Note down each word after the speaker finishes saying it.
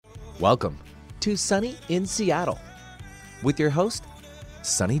Welcome to Sunny in Seattle with your host,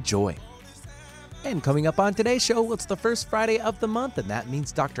 Sunny Joy. And coming up on today's show, it's the first Friday of the month, and that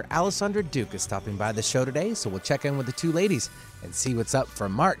means Dr. Alessandra Duke is stopping by the show today, so we'll check in with the two ladies and see what's up for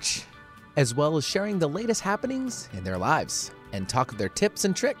March, as well as sharing the latest happenings in their lives and talk of their tips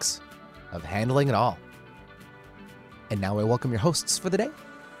and tricks of handling it all. And now I welcome your hosts for the day,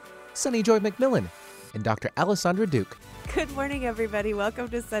 Sunny Joy McMillan and Dr. Alessandra Duke. Good morning, everybody. Welcome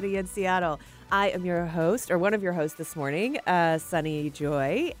to Sunny in Seattle. I am your host, or one of your hosts this morning, Sunny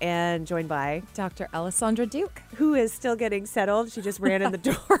Joy, and joined by Dr. Alessandra Duke, who is still getting settled. She just ran in the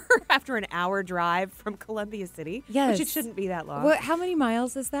door after an hour drive from Columbia City. Yes. Which it shouldn't be that long. How many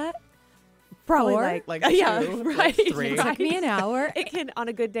miles is that? Probably 4? like yeah, two, right. 3. It took me an hour. It can, on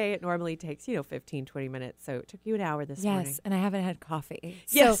a good day, it normally takes, 15, 20 minutes. So it took you an hour this morning. Yes, and I haven't had coffee.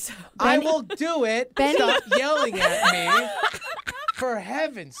 Yes. So, I will do it. Benny- Stop yelling at me. For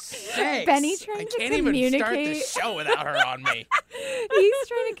heaven's sake. Benny trying I to can't even start the communicate. show without her on me. He's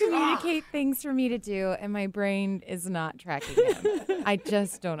trying to communicate things for me to do, and my brain is not tracking him. I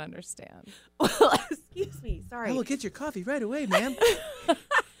just don't understand. Well, excuse me. Sorry. I will get your coffee right away, ma'am.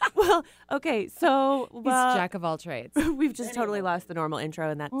 Well, okay. So He's jack of all trades. we've just totally lost the normal intro,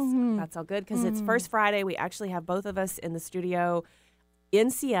 and that's all good because it's first Friday. We actually have both of us in the studio in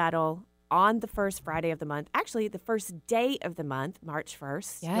Seattle on the first Friday of the month. Actually, the first day of the month, March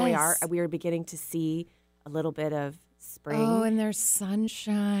 1st. Here we are. Yes. We are beginning to see a little bit of spring. Oh, and there's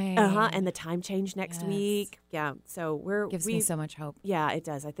sunshine. And the time change next Yes. week. Yeah. So Gives me so much hope. Yeah, it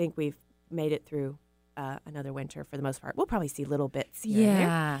does. I think we've made it through another winter for the most part. We'll probably see little bits here and there.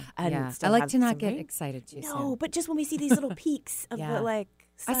 Yeah, And yeah. I still like have to not some get rain. excited too No, soon. but just when we see these little peaks of Yeah. the I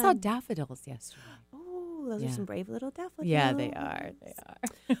saw sun. daffodils yesterday. Oh, those are Yeah. some brave little daffodils. Yeah, they are. They are.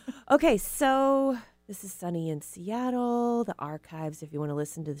 Okay, so this is Sunny in Seattle. The archives, if you want to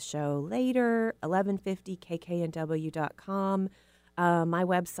listen to the show later, 1150kknw.com. My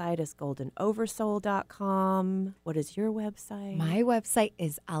website is goldenoversoul.com. What is your website? My website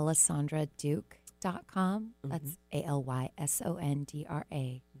is alessandraduke.com. That's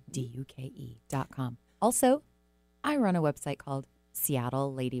ALYSONDRADUKE.com. Also, I run a website called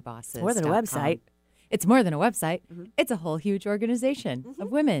Seattle Lady Bosses. More than a website. It's more than a website. Mhm. It's a whole huge organization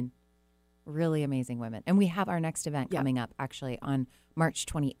of women. Really amazing women. And we have our next event coming up actually on March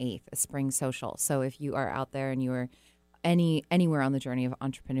 28th, a spring social. So if you are out there and you are anywhere on the journey of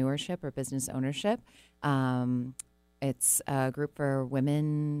entrepreneurship or business ownership, it's a group for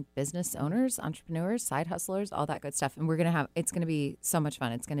women business owners, entrepreneurs, side hustlers, all that good stuff. And it's going to be so much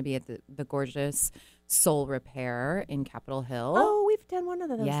fun. It's going to be at the gorgeous Soul Repair in Capitol Hill. Oh, we've done one of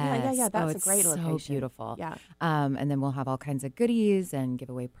those. Yes. Yeah. That's it's a great location. So beautiful. Yeah. And then we'll have all kinds of goodies and give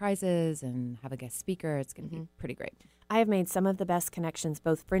away prizes and have a guest speaker. It's going to be pretty great. I have made some of the best connections,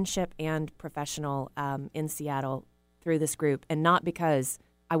 both friendship and professional, in Seattle through this group. And not because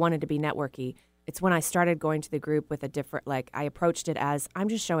I wanted to be networky. It's when I started going to the group with a different, I approached it as, I'm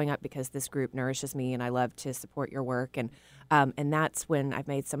just showing up because this group nourishes me and I love to support your work. And that's when I've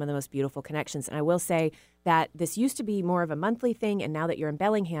made some of the most beautiful connections. And I will say that this used to be more of a monthly thing. And now that you're in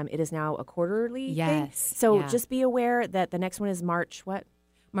Bellingham, it is now a quarterly thing. Yes. So Yeah. just be aware that the next one is March, what?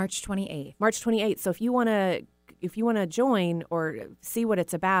 March 28th. March 28th. So if you want to join or see what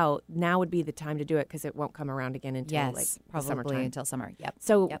it's about, now would be the time to do it because it won't come around again until the probably summertime. until summer. Yep.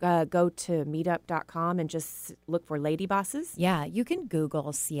 So Yep. go to meetup.com and just look for Lady Bosses. Yeah, you can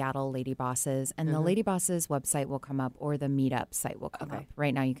Google Seattle Lady Bosses, and the Lady Bosses website will come up, or the Meetup site will come up.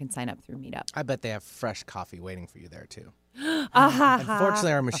 Right now, you can sign up through Meetup. I bet they have fresh coffee waiting for you there, too. Unfortunately,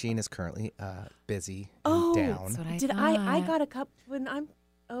 Unfortunately, our machine is currently busy and down. That's what I did thought. I got a cup when I'm.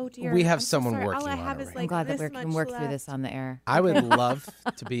 Oh dear. We have I'm so someone sorry. working All I on have it is right like I'm glad that this we can much work through left. this on the air. I would love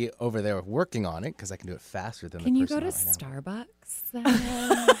to be over there working on it because I can do it faster than Can the you person go to right now. Starbucks?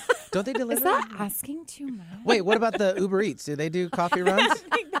 Then? Don't they deliver? Is that asking too much? Wait, what about the Uber Eats? Do they do coffee runs? I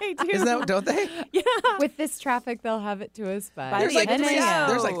think they do. Isn't that, don't they? Yeah. With this traffic, they'll have it to us by There's like 10 three- a.m.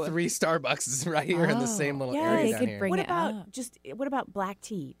 There's like 3 Starbucks right here in the same little Yeah, area they down could here. bring What it about up. what about black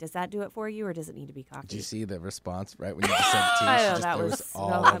tea? Does that do it for you, or does it need to be coffee? Did you see the response right when you just said tea? I She know, just that throws was- all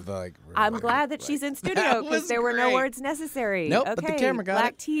no, of the I'm glad that she's in studio That because was there were no great. words necessary. Nope, okay. but the camera got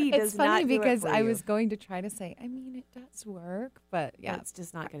black it. tea does It's funny not do it because for I you. was going to try to say, I mean, it does work, but yeah, It's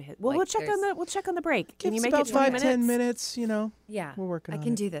just not going to hit. Well, like we'll check on the break. Can you It's make about it 20 5-10 minutes? minutes, you know. yeah, We're working I on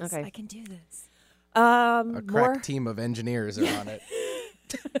can it. do this. Okay. I can do this. A More. crack team of engineers are on it.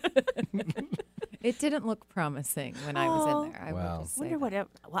 It didn't look promising when I was in there. I Wow. will just say Wonder that.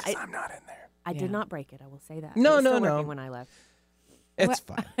 what. Well, I'm not in there. I Yeah. did not break it. I will say that. No, It was no, still no. working when I left. It's What-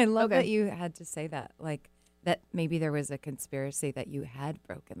 fine. I love Okay. that you had to say that. Like, that maybe there was a conspiracy that you had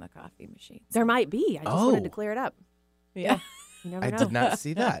broken the coffee machine. There might be. I just wanted to clear it up. Yeah. You never I know. did not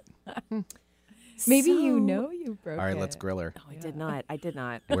see that. Maybe So- you broke it. All right, let's grill her. No, I did not. I did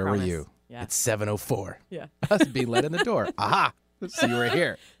not. I Where were promise. you? Yeah. It's 7:04. Yeah. I was being let in the door. Aha! So you were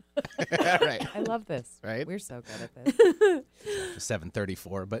here. All right. I love this. Right? We're so good at this.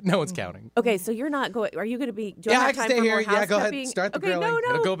 7:34, but no one's counting. Okay, so you're not going. Are you going to be? Do Yeah, I I have can time stay for here. more Yeah, go ahead. housekeeping? Start the Okay, grilling. No, no.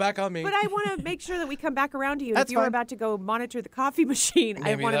 It'll go back on me. But I want to make sure that we come back around to you. And That's if you were fine. about to go monitor the coffee machine, I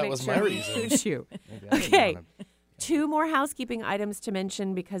Maybe want to that make was sure my we reason. include you. Maybe I didn't Okay. want him. 2 more housekeeping items to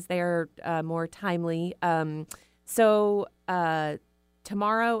mention because they are more timely. So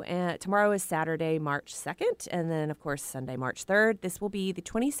tomorrow is Saturday, March 2nd, and then, of course, Sunday, March 3rd. This will be the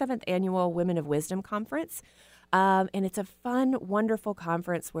 27th Annual Women of Wisdom Conference, and it's a fun, wonderful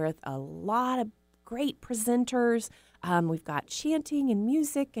conference with a lot of great presenters. We've got chanting and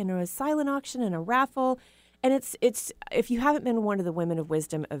music and a silent auction and a raffle. And it's if you haven't been to one of the Women of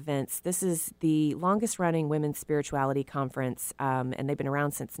Wisdom events, this is the longest running women's spirituality conference, and they've been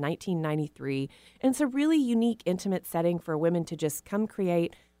around since 1993. And it's a really unique, intimate setting for women to just come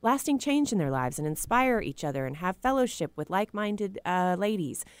create lasting change in their lives and inspire each other and have fellowship with like-minded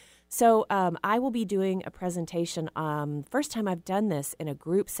ladies. So I will be doing a presentation. First time I've done this in a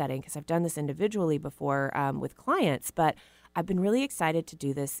group setting because I've done this individually before with clients, but I've been really excited to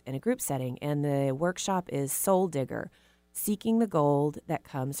do this in a group setting, and the workshop is Soul Digger, seeking the gold that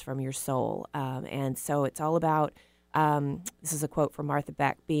comes from your soul. And so it's all about, this is a quote from Martha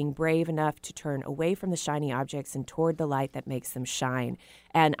Beck, being brave enough to turn away from the shiny objects and toward the light that makes them shine.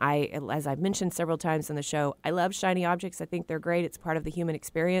 And as I've mentioned several times on the show, I love shiny objects. I think they're great. It's part of the human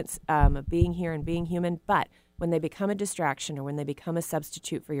experience of being here and being human. But when they become a distraction or when they become a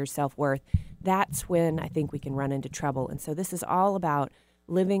substitute for your self-worth, that's when I think we can run into trouble. And so this is all about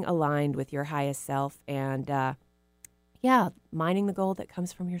living aligned with your highest self and, mining the gold that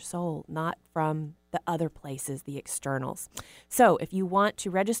comes from your soul, not from the other places, the externals. So if you want to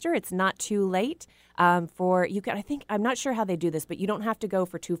register, it's not too late. I'm not sure how they do this, but you don't have to go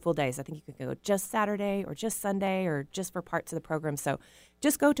for 2 full days. I think you can go just Saturday or just Sunday or just for parts of the program. So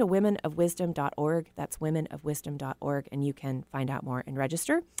just go to womenofwisdom.org. That's womenofwisdom.org, and you can find out more and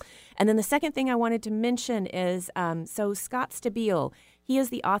register. And then the second thing I wanted to mention is, Scott Stabile, he is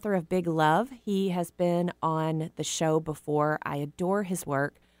the author of Big Love. He has been on the show before. I adore his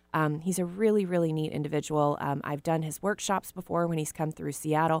work. He's a really, really neat individual. I've done his workshops before when he's come through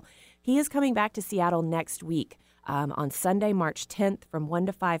Seattle. He is coming back to Seattle next week on Sunday, March 10th from 1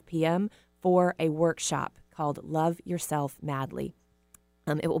 to 5 p.m. for a workshop called Love Yourself Madly.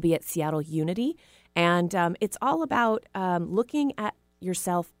 It will be at Seattle Unity, and it's all about looking at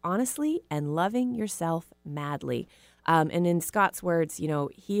yourself honestly and loving yourself madly. And in Scott's words,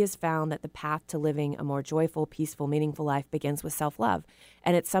 he has found that the path to living a more joyful, peaceful, meaningful life begins with self-love.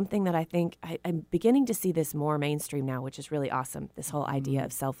 And it's something that I think I'm beginning to see this more mainstream now, which is really awesome, this whole idea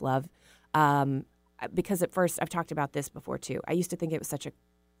of self-love. Because at first, I've talked about this before too. I used to think it was such a,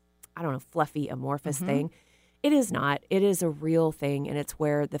 fluffy, amorphous thing. It is not. It is a real thing, and it's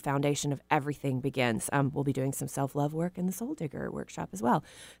where the foundation of everything begins. We'll be doing some self-love work in the Soul Digger workshop as well.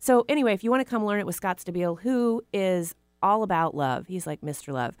 So anyway, if you want to come learn it with Scott Stabile, who is all about love, he's like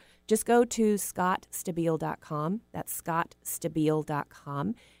Mr. Love, just go to scottstabile.com. That's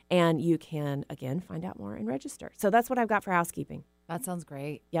scottstabile.com, and you can, again, find out more and register. So that's what I've got for housekeeping. That sounds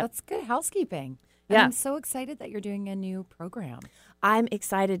great. Yep. That's good housekeeping. Yeah. And I'm so excited that you're doing a new program. I'm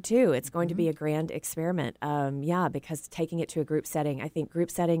excited too. It's going to be a grand experiment. Because taking it to a group setting, I think group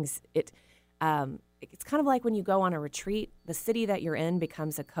settings, it's kind of like when you go on a retreat, the city that you're in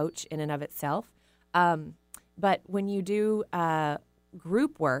becomes a coach in and of itself. But when you do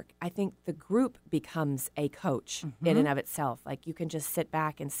group work, I think the group becomes a coach in and of itself. Like you can just sit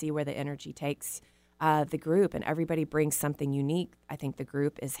back and see where the energy takes the group, and everybody brings something unique. I think the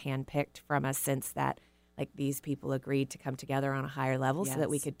group is handpicked from a sense that like these people agreed to come together on a higher level so that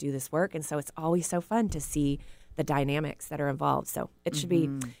we could do this work. And so it's always so fun to see the dynamics that are involved. So it should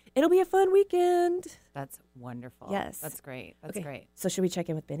it'll be a fun weekend. That's wonderful. Yes. That's great. That's great. So should we check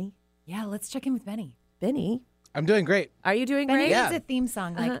in with Benny? Yeah, let's check in with Benny. Benny, I'm doing great. are you doing Benny great? Yeah. needs a theme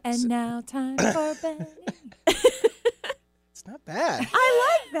song like, and now time for Benny. It's not bad.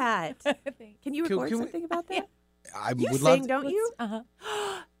 I like that. Can you Can- record can we- something about that? I You would sing, love to. don't you? Uh-huh.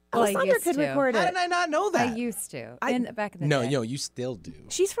 Well, I Alessandra used could to. record How it. did I not know I that? used to. I- Back in the No, day. you still do.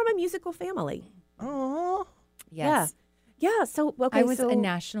 She's from a musical family. Oh, Yes. Yeah. So okay. I was so, a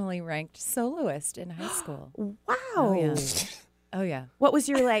nationally ranked soloist in high school. Wow. Oh, yeah. Oh, yeah. What was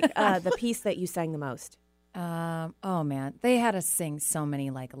your the piece that you sang the most? Oh man, they had us sing so many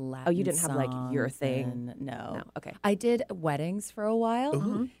like Latin. Oh, you didn't have like your songs thing? and- No. No. Okay. I did weddings for a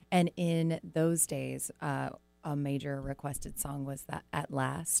while, and in those days, a major requested song was that "At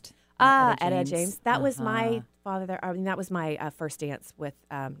Last." Etta James. That was my Uh-huh. father. I mean, that was my first dance with,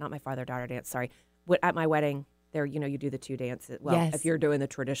 not my father-daughter dance. Sorry, at my wedding. There, you do the two dances. Well, Yes. if you're doing the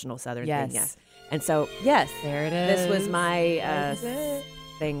traditional Southern Yes. thing, yes. And so, yes, There it is. this was my That's it.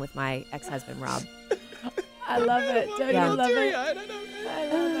 thing with my ex-husband Rob. I love it. Don't Yeah. you love it? I don't know. I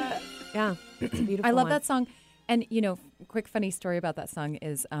love it. Yeah, it's a beautiful. I love one. that song. And, quick funny story about that song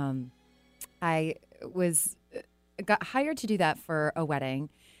is I got hired to do that for a wedding.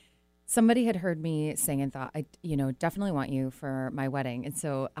 Somebody had heard me sing and thought, I definitely want you for my wedding. And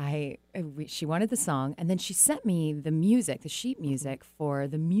so she wanted the song, and then she sent me the music, the sheet music for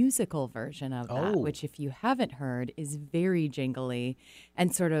the musical version of that, Oh. which if you haven't heard is very jingly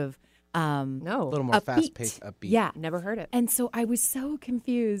and sort of No, A little more upbeat. fast-paced, upbeat. Yeah. never heard it. And so I was so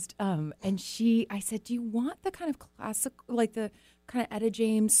confused. And I said, do you want the kind of classic, like the kind of Etta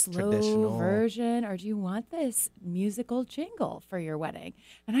James slow Traditional. version, or do you want this musical jingle for your wedding?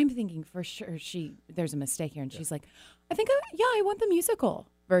 And I'm thinking for sure there's a mistake here. And she's like, I want the musical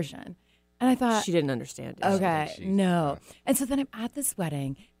version. And I thought, She didn't understand it. okay, she- no. And so then I'm at this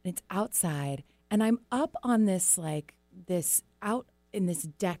wedding, and it's outside, and I'm up on this out in this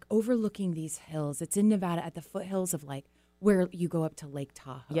deck overlooking these hills. It's in Nevada at the foothills of like where you go up to Lake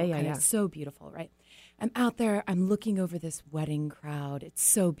Tahoe. Yeah. It's so beautiful, right? I'm out there. I'm looking over this wedding crowd. It's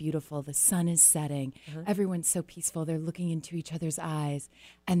so beautiful. The sun is setting. Everyone's so peaceful. They're looking into each other's eyes,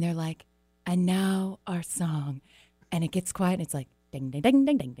 and they're like, "And now our song," and it gets quiet, and it's like, ding, ding, ding,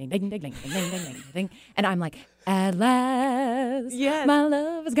 ding, ding, ding, ding, ding, ding, ding, ding, ding, ding. And I'm like, at last, Yes. my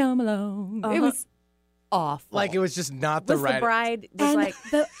love has come along. It was awful. Like it was just not the Was right. the bride was and like,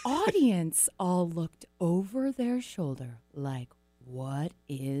 the audience all looked over their shoulder like, what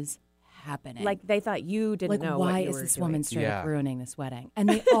is happening? like they thought you didn't Like, know why what you is were this doing. woman straight up Yeah. ruining this wedding? And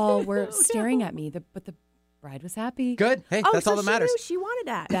they all were staring at me, but the bride was happy. Good. Hey, Oh, that's so all that matters. She knew she wanted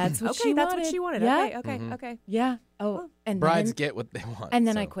that. That's what okay, she that's wanted. what she wanted. Yeah. Okay, okay. Yeah. Oh, and Brides then, get what they want. and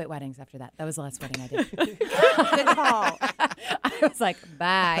then I so. quit weddings after that. That was the last wedding I did. Good call. I was like,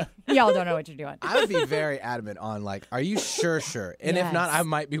 bye. Y'all don't know what you're doing. I would be very adamant on like, are you sure? And if not, Yes. I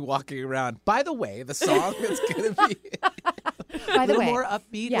might be walking around. By the way, the song is going to be By a the little way, more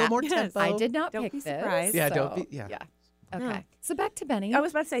upbeat, a yeah, little more tempo. I did not Don't pick be this. surprised. Yeah, so- don't be. Yeah. Okay. No. So back to Benny. I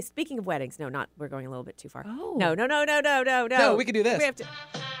was about to say, speaking of weddings, we're going a little bit too far. Oh. No. No, we can do this. We have to.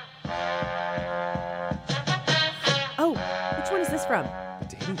 Oh, which one is this from?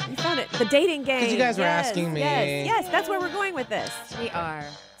 You found it. The dating game. you guys were Yes, asking me. Yes, that's where we're going with this. We are.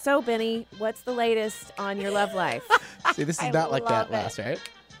 So, Benny, what's the latest on your love life? See, this is I not like love that it. last, right?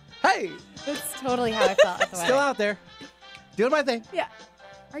 Hey, That's totally how I felt at the still wedding. out there, doing my thing. Yeah.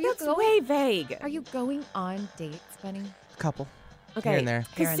 Are you That's going? way vague. Are you going on dates, Benny? A couple. Okay. Here and there. Here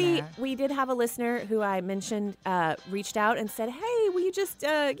Because and see, there. we did have a listener who I mentioned reached out and said, "Hey, will you just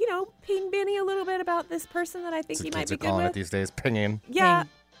ping Benny a little bit about this person that I think he might be good with?" these days, pinging. Yeah. Ping.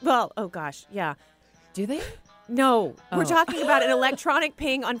 Well, oh gosh, yeah. Do they? No, we're Oh. talking about an electronic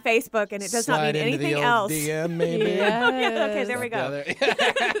ping on Facebook, and it does not Slide mean into the anything old else. DM, maybe. Yeah, okay, there we The go.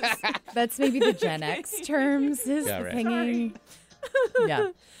 other- That's maybe the Gen X terms is Yeah, the right. pinging. Yeah.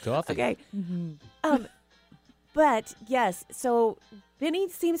 Coffee. Okay. But yes, so Benny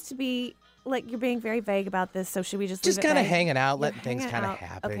seems to be like you're being very vague about this. So should we just Just leave it kind of vague? hanging out, You're letting things hanging kind of out.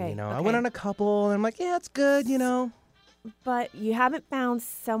 happen. Okay, I okay. went on a couple, and I'm like, yeah, it's good. But you haven't found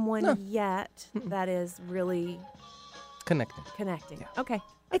someone yet that is really Connected. connecting. Okay.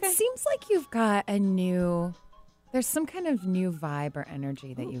 It seems like you've got there's some kind of new vibe or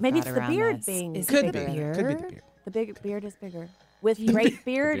energy that you've Maybe got it's the around beard this. being Is Could it be. the beard? Could be the beard. The big beard is bigger. With great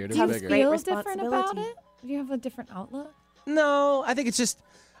beard, beard is comes bigger. great Feel different responsibility. about it? Do you have a different outlook? No, I think it's just,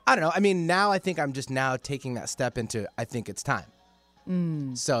 I don't know. I mean, now I think I'm just now taking that step into, I think it's time.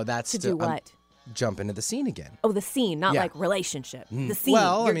 So that's To do I'm what? jump into the scene again. Oh, the scene, not Yeah. like relationship. The scene.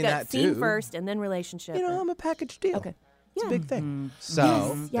 Well, I You're mean, the that scene too. first and then relationship. You know, I'm a package deal. Okay. It's Yeah. a big thing.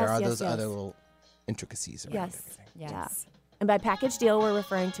 So Yes, there are yes, those yes. other little intricacies around Yes. everything. Yes. And by package deal, we're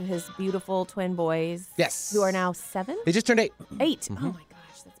referring to his beautiful twin boys. Yes. Who are now 7? They just turned 8. 8. Oh my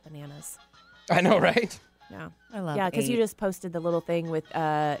gosh, that's bananas. I know, right? Yeah. I love Yeah, because you 8. just posted the little thing with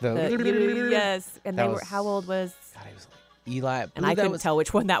The- yes, and That they were was- how old was? God, I was like, Eli. And I couldn't tell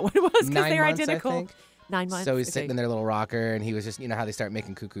which one that one was because 9 they're months, I identical. think. 9 months. So he's Okay. sitting in their little rocker, and he was just, how they start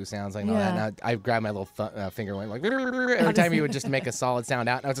making cuckoo sounds like all that. And I grabbed my little finger, went like every time he would just make a solid sound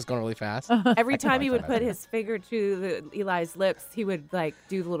out, and I was just going really fast. Every time he would put his finger to Eli's lips, he would like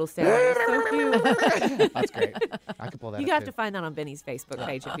do the little sound. It's so cute. That's great. I could pull that. You have to find that on Benny's Facebook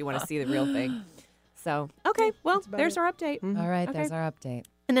page if you want to see the real thing. So, okay, well, there's our update. All right, Okay. there's our update.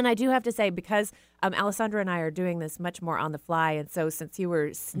 And then I do have to say, because Alessandra and I are doing this much more on the fly, and so since you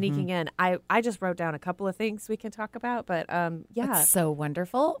were sneaking in, I just wrote down a couple of things we can talk about. But yeah, That's so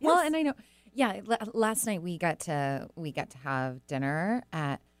wonderful. Yes. Well, and I know, last night we got to have dinner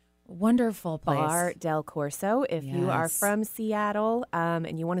at wonderful place. Bar del Corso. If you are Yes. from Seattle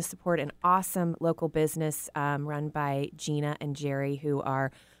and you want to support an awesome local business run by Gina and Jerry, who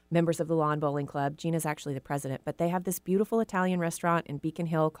are members of the Lawn Bowling Club. Gina's actually the president, but they have this beautiful Italian restaurant in Beacon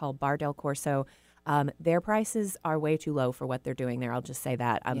Hill called Bar del Corso. Their prices are way too low for what they're doing there. I'll just say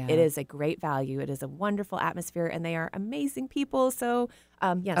that. Yeah. It is a great value. It is a wonderful atmosphere, and they are amazing people. So,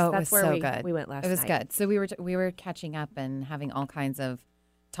 yes, Oh, it that's was where so good. we went last night. It was good. So we were catching up and having all kinds of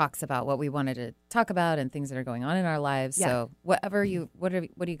talks about what we wanted to talk about and things that are going on in our lives. Yeah. So what do you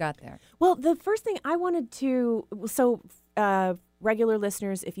got there? Well, the first thing I wanted to, regular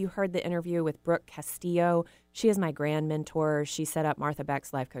listeners, if you heard the interview with Brooke Castillo, she is my grand mentor. She set up Martha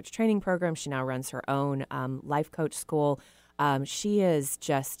Beck's life coach training program. She now runs her own life coach school. She is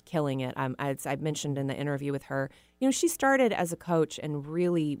just killing it. As I mentioned in the interview with her, she started as a coach and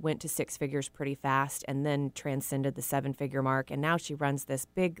really went to 6 figures pretty fast and then transcended the 7-figure mark. And now she runs this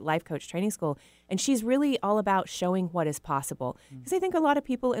big life coach training school. And she's really all about showing what is possible. Because I think a lot of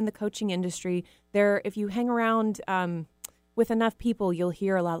people in the coaching industry, if you hang around with enough people, you'll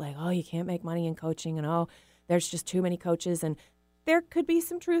hear a lot like, oh, you can't make money in coaching, and oh, there's just too many coaches. And there could be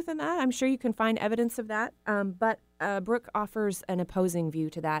some truth in that. I'm sure you can find evidence of that. But Brooke offers an opposing view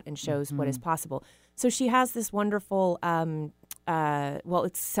to that and shows what is possible. So she has this wonderful,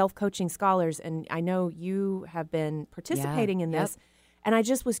 it's self-coaching scholars. And I know you have been participating in this. And I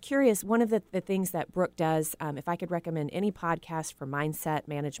just was curious, one of the things that Brooke does, if I could recommend any podcast for mindset,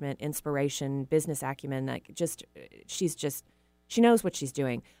 management, inspiration, business acumen, she knows what she's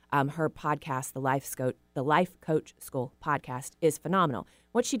doing. Her podcast, the Life Coach School podcast, is phenomenal.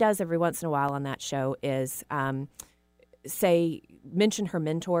 What she does every once in a while on that show is mention her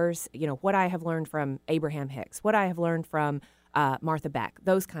mentors, what I have learned from Abraham Hicks, what I have learned from Martha Beck,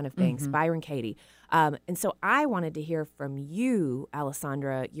 those kind of things, Byron Katie. And so I wanted to hear from you,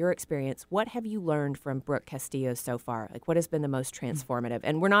 Alessandra, your experience. What have you learned from Brooke Castillo so far? Like, what has been the most transformative?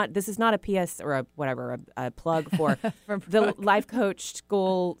 And this is not a PS or a plug for the Life Coach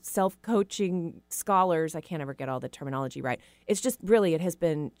School self-coaching scholars. I can't ever get all the terminology right. It's just really,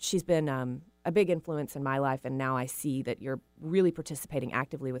 she's been a big influence in my life. And now I see that you're really participating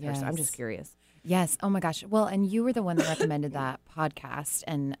actively with her. So I'm just curious. Yes. Oh my gosh. Well, and you were the one that recommended that podcast,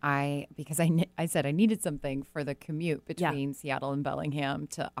 and because I said I needed something for the commute between Seattle and Bellingham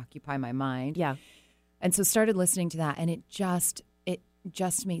to occupy my mind. Yeah. And so started listening to that, and it just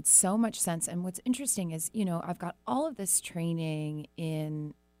made so much sense. And what's interesting is, I've got all of this training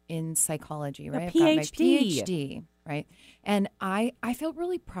in psychology, right? A PhD. I've got my PhD, right? And I feel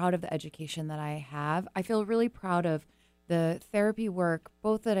really proud of the education that I have. I feel really proud of the therapy work,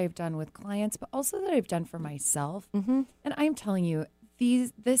 both that I've done with clients, but also that I've done for myself. Mm-hmm. And I'm telling you,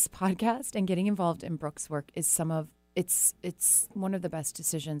 this podcast and getting involved in Brooke's work is it's one of the best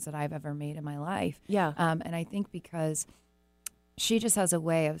decisions that I've ever made in my life. Yeah. And I think because she just has a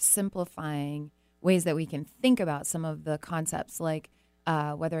way of simplifying ways that we can think about some of the concepts, like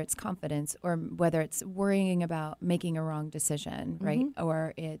whether it's confidence or whether it's worrying about making a wrong decision, right?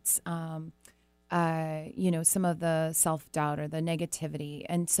 Or it's some of the self-doubt or the negativity.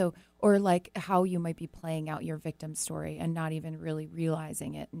 And so, or like how you might be playing out your victim story and not even really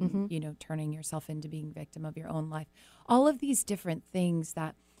realizing it and, turning yourself into being victim of your own life. All of these different things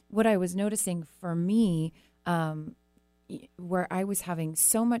that what I was noticing for me, where I was having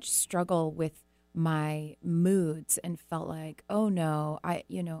so much struggle with my moods and felt like, oh no,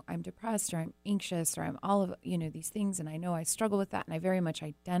 I'm depressed or I'm anxious or I'm all of, these things. And I know I struggle with that. And I very much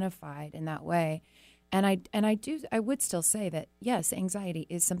identified in that way. And I would still say that, yes, anxiety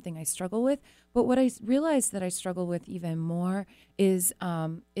is something I struggle with. But what I realized that I struggle with even more is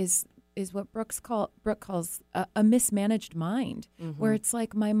what Brooke calls a mismanaged mind, where it's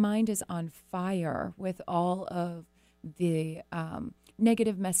like my mind is on fire with all of the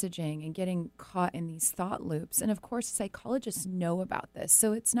negative messaging and getting caught in these thought loops. And of course, psychologists know about this.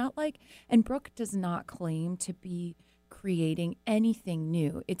 So it's not like, and Brooke does not claim to be creating anything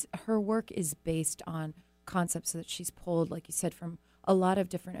new. Her work is based on concepts that she's pulled, like you said, from a lot of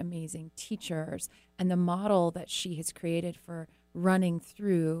different amazing teachers, and the model that she has created for running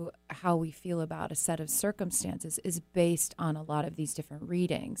through how we feel about a set of circumstances is based on a lot of these different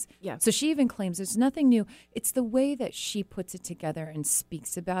readings. Yeah. So she even claims there's nothing new. It's the way that she puts it together and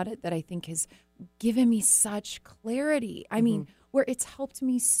speaks about it that I think has given me such clarity. I mean, where it's helped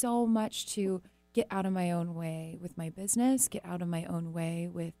me so much to get out of my own way with my business, get out of my own way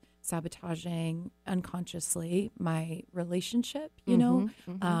with sabotaging unconsciously my relationship, you know,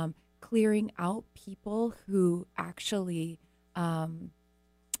 clearing out people who actually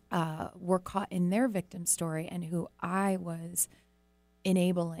were caught in their victim story and who I was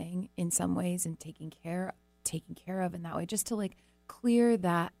enabling in some ways and taking care of in that way, just to like clear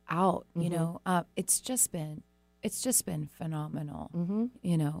that out, you know. It's just been phenomenal,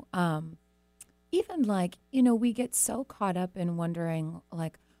 you know. Even like, you know, we get so caught up in wondering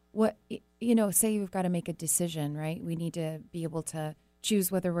like what, you know, say we've got to make a decision, right? We need to be able to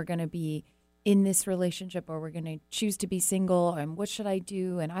choose whether we're going to be in this relationship or we're going to choose to be single, and what should I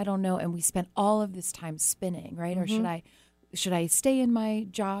do? And I don't know. And we spend all of this time spinning, right? Or should I stay in my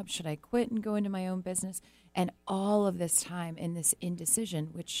job? Should I quit and go into my own business? And all of this time in this indecision,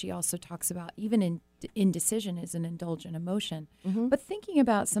 which she also talks about, even indecision is an indulgent emotion. But thinking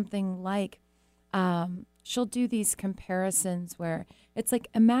about something like, she'll do these comparisons where it's like,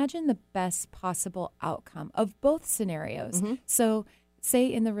 imagine the best possible outcome of both scenarios. So say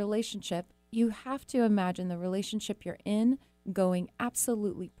in the relationship, you have to imagine the relationship you're in going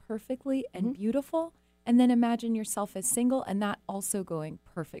absolutely perfectly and beautiful. And then imagine yourself as single and that also going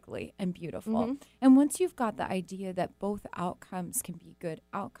perfectly and beautiful. And once you've got the idea that both outcomes can be good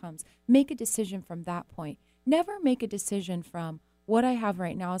outcomes, make a decision from that point. Never make a decision from what I have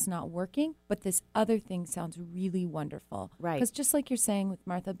right now is not working, but this other thing sounds really wonderful. Right. Because just like you're saying with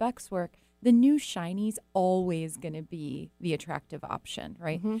Martha Beck's work, the new shiny's always going to be the attractive option,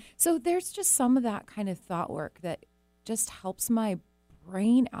 right? So there's just some of that kind of thought work that just helps my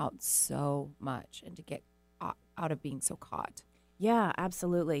brain out so much and to get out of being so caught. Yeah,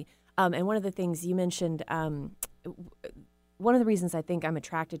 absolutely. And one of the things you mentioned, one of the reasons I think I'm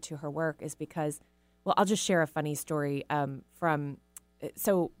attracted to her work is because, well, I'll just share a funny story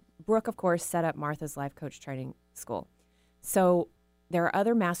so Brooke, of course, set up Martha's Life Coach Training School. So there are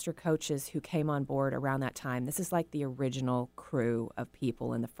other master coaches who came on board around that time. This is like the original crew of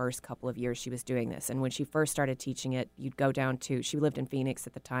people in the first couple of years she was doing this. And when she first started teaching it, you'd go down to, she lived in Phoenix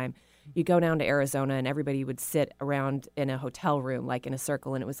at the time, you'd go down to Arizona and everybody would sit around in a hotel room, like in a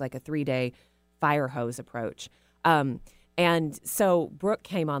circle, and it was like a 3-day fire hose approach. And so Brooke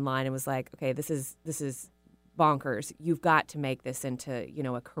came online and was like, okay, this is bonkers. You've got to make this into, you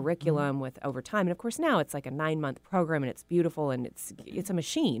know, a curriculum with over time. And of course now it's like a 9-month program and it's beautiful and it's a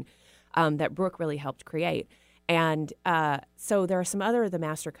machine that Brooke really helped create. And so there are some other of the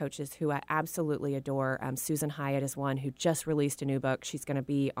master coaches who I absolutely adore. Susan Hyatt is one who just released a new book. She's going to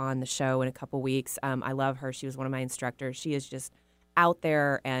be on the show in a couple weeks. I love her. She was one of my instructors. She is just out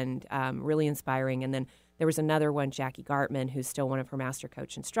there and really inspiring. And then there was another one, Jackie Gartman, who's still one of her master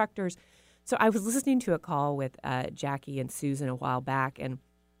coach instructors. So I was listening to a call with Jackie and Susan a while back, and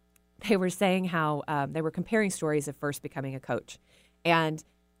they were saying how they were comparing stories of first becoming a coach. And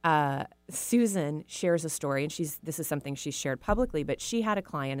Susan shares a story, and this is something she's shared publicly, but she had a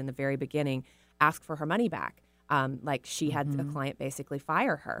client in the very beginning ask for her money back. Like she had a client basically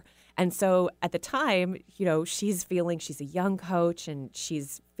fire her. And so at the time, you know, she's a young coach and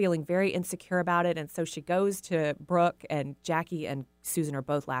she's feeling very insecure about it. And so she goes to Brooke, and Jackie and Susan are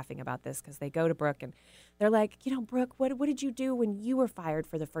both laughing about this because they go to Brooke and they're like, you know, Brooke, what did you do when you were fired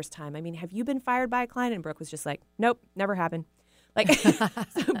for the first time? I mean, have you been fired by a client? And Brooke was just like, nope, never happened. Like,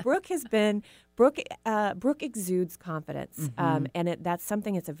 so Brooke exudes confidence. And that's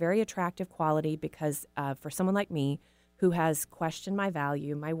something, it's a very attractive quality because for someone like me who has questioned my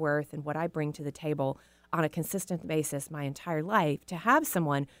value, my worth, and what I bring to the table on a consistent basis my entire life, to have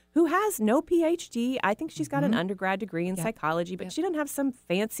someone who has no PhD, I think she's got an undergrad degree in psychology, but she doesn't have some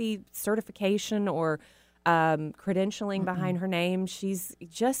fancy certification or credentialing behind her name. She's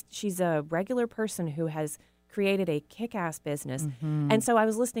a regular person who has created a kick-ass business. And so I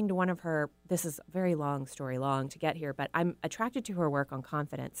was listening to one of her, this is a very long story to get here, but I'm attracted to her work on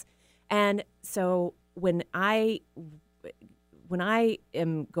confidence. And so when I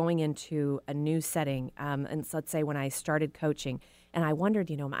am going into a new setting, and so let's say when I started coaching, and I wondered,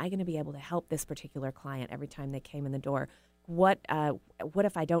 you know, am I going to be able to help this particular client every time they came in the door? What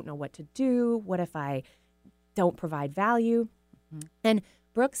if I don't know what to do? What if I don't provide value? And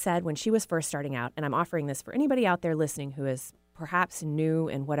Brooke said when she was first starting out, and I'm offering this for anybody out there listening who is perhaps new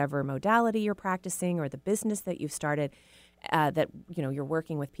in whatever modality you're practicing or the business that you've started, that, you're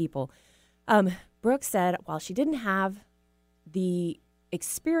working with people. Brooke said while she didn't have the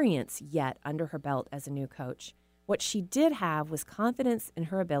experience yet under her belt as a new coach, what she did have was confidence in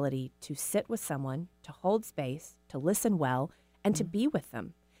her ability to sit with someone, to hold space, to listen well, and to be with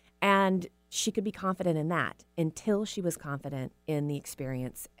them. And she could be confident in that until she was confident in the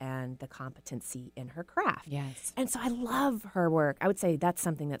experience and the competency in her craft. Yes. And so I love her work. I would say that's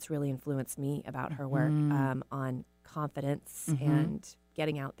something that's really influenced me about her work, on confidence and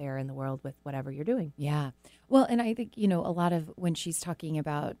getting out there in the world with whatever you're doing. Yeah. Well, and I think, a lot of when she's talking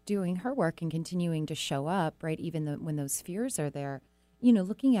about doing her work and continuing to show up, right, even when those fears are there,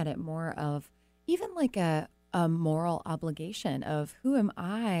 looking at it more of even like a moral obligation of who am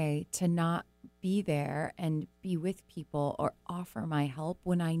I to not be there and be with people or offer my help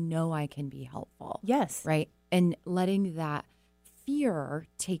when I know I can be helpful. Yes. Right. And letting that fear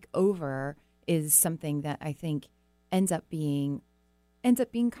take over is something that I think ends up being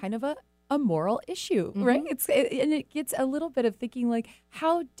kind of a moral issue, right? And it gets a little bit of thinking like,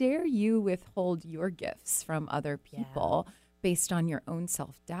 how dare you withhold your gifts from other people based on your own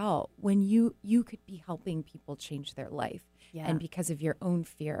self-doubt when you could be helping people change their life. Yeah. And because of your own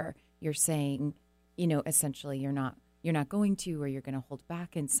fear, you're saying, essentially you're not going to, or you're going to hold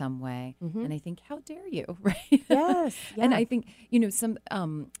back in some way. And I think, how dare you, right? Yes. Yeah. And I think, some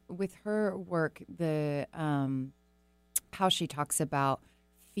with her work, the how she talks about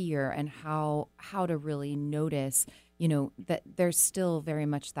fear and how to really notice, that there's still very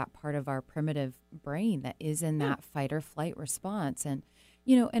much that part of our primitive brain that is in that fight or flight response. And,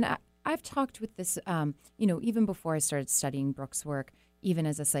 and I've talked with this, even before I started studying Brooke's work, even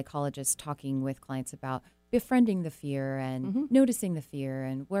as a psychologist, talking with clients about befriending the fear and noticing the fear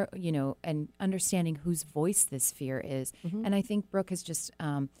and where, and understanding whose voice this fear is. And I think Brooke has just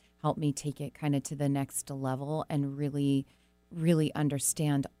helped me take it kind of to the next level and really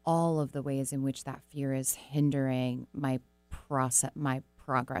understand all of the ways in which that fear is hindering my progress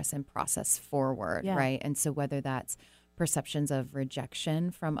and process forward, right? And so whether that's perceptions of rejection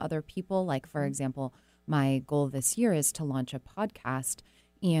from other people, like, for example, my goal this year is to launch a podcast,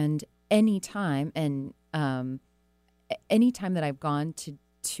 and anytime that I've gone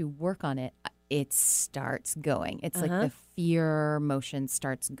to work on it, it starts going. It's like the fear motion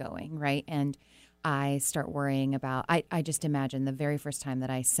starts going, right? And I start worrying about, I just imagine the very first time that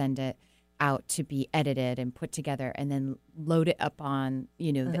I send it out to be edited and put together and then load it up on, the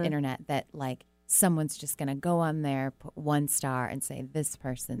internet, that like someone's just going to go on there, put 1 star and say, this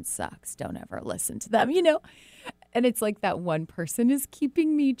person sucks. Don't ever listen to them, And it's like that one person is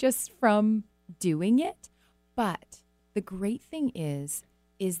keeping me just from doing it. But the great thing is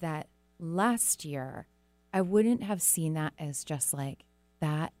that last year, I wouldn't have seen that as just like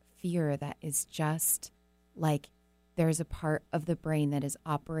that fear that is just like there's a part of the brain that is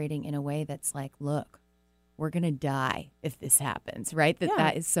operating in a way that's like, look, we're going to die if this happens, right?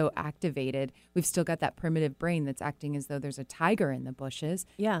 That is so activated. We've still got that primitive brain that's acting as though there's a tiger in the bushes.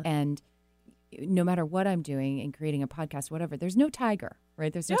 Yeah. And no matter what I'm doing in creating a podcast, whatever, there's no tiger,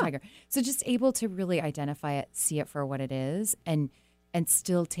 right? There's no tiger. So just able to really identify it, see it for what it is, and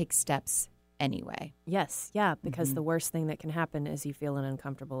still take steps anyway. Yes. Yeah. Because the worst thing that can happen is you feel an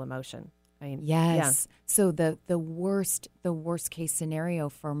uncomfortable emotion. I mean, yes. Yeah. So the worst case scenario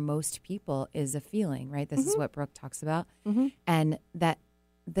for most people is a feeling, right? This is what Brooke talks about. And that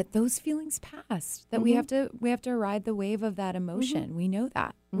those feelings pass, that we have to ride the wave of that emotion. We know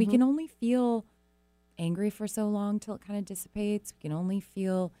that. We can only feel angry for so long till it kind of dissipates. We can only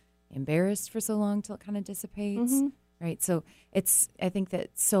feel embarrassed for so long till it kind of dissipates. Right. So I think that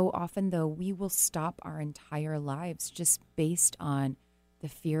so often, though, we will stop our entire lives just based on the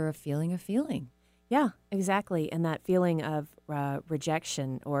fear of feeling a feeling. Yeah, exactly. And that feeling of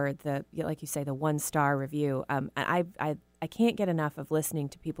rejection, or like you say, the 1 star review. I can't get enough of listening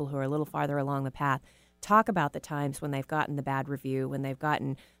to people who are a little farther along the path talk about the times when they've gotten the bad review, when they've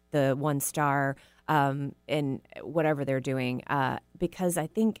gotten the 1 star in whatever they're doing. Because I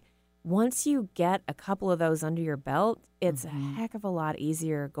think once you get a couple of those under your belt, it's a heck of a lot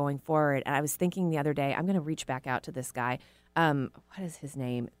easier going forward. And I was thinking the other day, I'm going to reach back out to this guy. What is his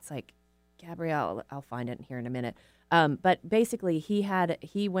name? It's like Gabrielle. I'll find it here in a minute. But basically,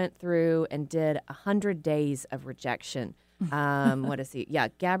 he went through and did 100 days of rejection. What is he? Yeah,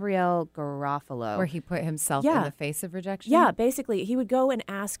 Gabriel Garofalo. Where he put himself in the face of rejection? Yeah, basically, he would go and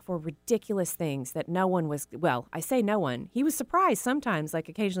ask for ridiculous things that no one was, well, I say no one. He was surprised sometimes. Like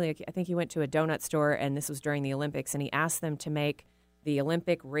occasionally, I think he went to a donut store, and this was during the Olympics, and he asked them to make the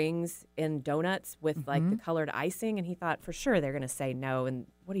Olympic rings in donuts with like the colored icing, and he thought for sure they're going to say no, and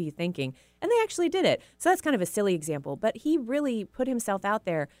what are you thinking? And they actually did it. So that's kind of a silly example, but he really put himself out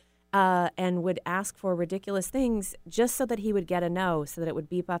there and would ask for ridiculous things just so that he would get a no, so that it would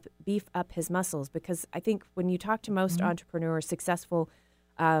beef up his muscles. Because I think when you talk to most entrepreneurs, successful,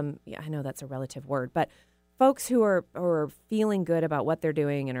 I know that's a relative word, but folks who are feeling good about what they're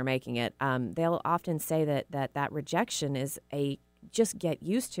doing and are making it, they'll often say that rejection is just get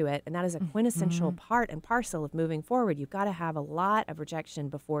used to it, and that is a quintessential part and parcel of moving forward. You've got to have a lot of rejection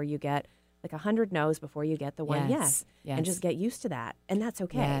before you get, like 100 no's before you get the one yes. And just get used to that, and that's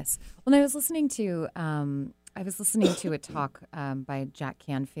okay. Yes. Well, I was listening to a talk by Jack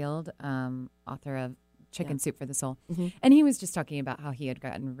Canfield, author of Chicken Soup for the Soul. And he was just talking about how he had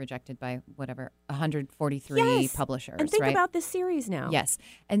gotten rejected by 143 publishers. And think about this series now. Yes.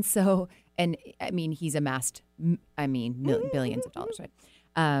 And so, I mean, he's amassed, billions of dollars,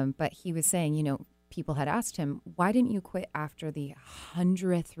 right? But he was saying, people had asked him, why didn't you quit after the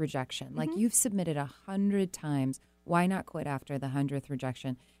 100th rejection? Like, you've submitted 100 times. Why not quit after the 100th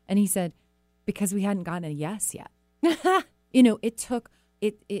rejection? And he said, because we hadn't gotten a yes yet.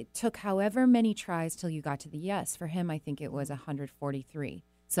 It took however many tries till you got to the yes. For him, I think it was 143.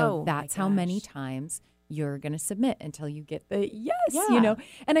 So that's how many times you're going to submit until you get the yes,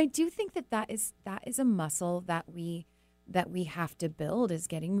 And I do think that is a muscle that we have to build, is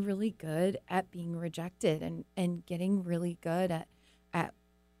getting really good at being rejected and getting really good at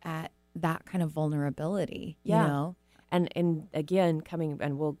that kind of vulnerability, you know? And again,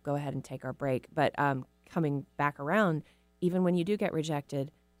 and we'll go ahead and take our break, but coming back around, even when you do get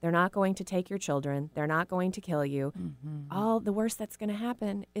rejected, they're not going to take your children. They're not going to kill you. All the worst that's going to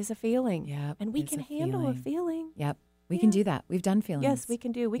happen is a feeling. Yep, and we can handle a feeling. Yep. We can do that. We've done feelings. Yes, we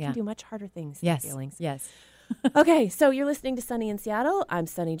can do. We can do much harder things than feelings. Yes. Okay, so you're listening to Sunny in Seattle. I'm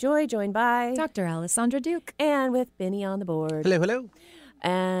Sunny Joy, joined by Dr. Alessandra Duke. And with Benny on the board. Hello, hello.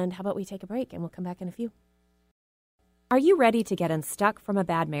 And how about we take a break and we'll come back in a few. Are you ready to get unstuck from a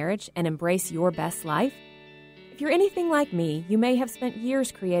bad marriage and embrace your best life? If you're anything like me, you may have spent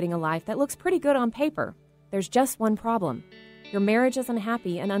years creating a life that looks pretty good on paper. There's just one problem. Your marriage is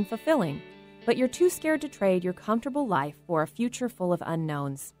unhappy and unfulfilling, but you're too scared to trade your comfortable life for a future full of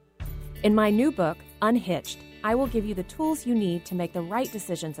unknowns. In my new book, Unhitched, I will give you the tools you need to make the right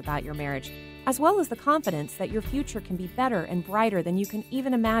decisions about your marriage, as well as the confidence that your future can be better and brighter than you can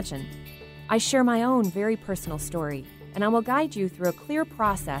even imagine. I share my own very personal story, and I will guide you through a clear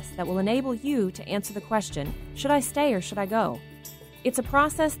process that will enable you to answer the question, should I stay or should I go? It's a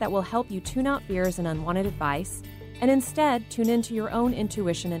process that will help you tune out fears and unwanted advice, and instead tune into your own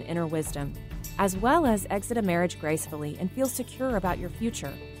intuition and inner wisdom, as well as exit a marriage gracefully and feel secure about your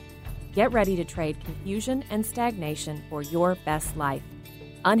future. Get ready to trade confusion and stagnation for your best life.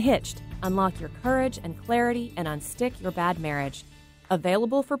 Unhitched, unlock your courage and clarity and unstick your bad marriage.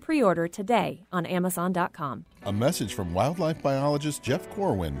 Available for pre-order today on Amazon.com. A message from wildlife biologist Jeff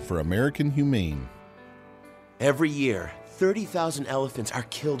Corwin for American Humane. Every year, 30,000 elephants are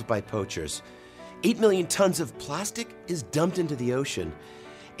killed by poachers. 8 million tons of plastic is dumped into the ocean,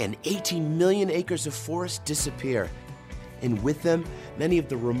 and 18 million acres of forest disappear. And with them, many of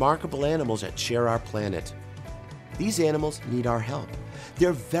the remarkable animals that share our planet. These animals need our help.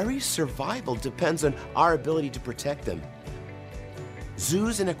 Their very survival depends on our ability to protect them.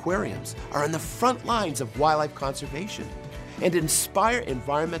 Zoos and aquariums are on the front lines of wildlife conservation and inspire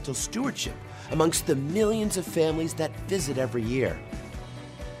environmental stewardship amongst the millions of families that visit every year.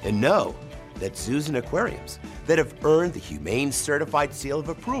 And know that zoos and aquariums that have earned the Humane Certified Seal of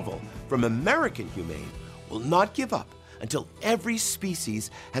Approval from American Humane will not give up until every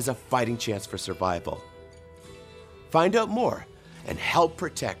species has a fighting chance for survival. Find out more and help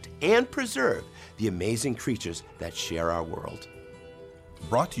protect and preserve the amazing creatures that share our world.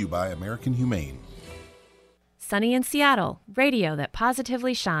 Brought to you by American Humane. Sunny in Seattle, radio that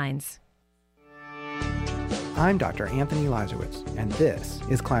positively shines. I'm Dr. Anthony Lazarowitz, and this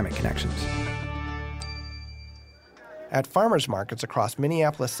is Climate Connections. At farmers markets across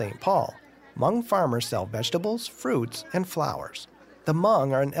Minneapolis-St. Paul, Hmong farmers sell vegetables, fruits, and flowers. The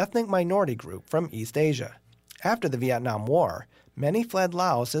Hmong are an ethnic minority group from East Asia. After the Vietnam War, many fled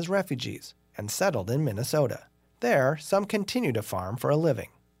Laos as refugees and settled in Minnesota. There, some continue to farm for a living.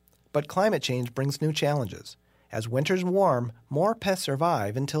 But climate change brings new challenges. As winters warm, more pests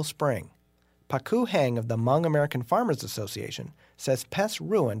survive until spring. Paku Heng of the Hmong American Farmers Association says pests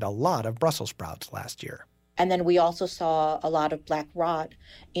ruined a lot of Brussels sprouts last year. And then we also saw a lot of black rot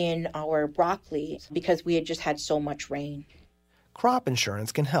in our broccoli because we had just had so much rain. Crop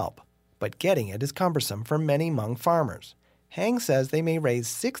insurance can help, but getting it is cumbersome for many Hmong farmers. Hang says they may raise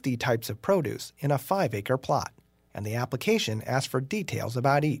 60 types of produce in a 5-acre plot, and the application asks for details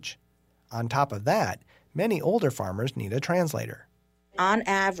about each. On top of that, many older farmers need a translator. On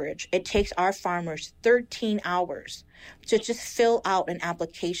average, it takes our farmers 13 hours to just fill out an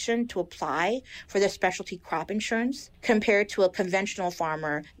application to apply for their specialty crop insurance compared to a conventional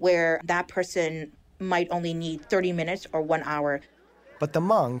farmer where that person might only need 30 minutes or 1 hour. But the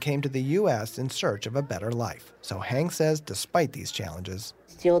Hmong came to the U.S. in search of a better life. So Hang says despite these challenges,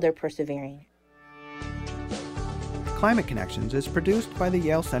 Still, they're persevering. Climate Connections is produced by the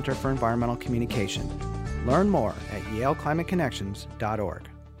Yale Center for Environmental Communication. Learn more at yaleclimateconnections.org.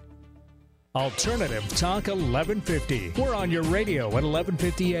 Alternative Talk 1150. We're on your radio at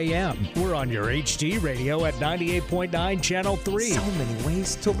 1150 a.m. We're on your HD radio at 98.9 Channel 3. So many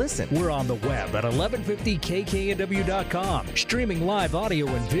ways to listen. We're on the web at 1150kknw.com, streaming live audio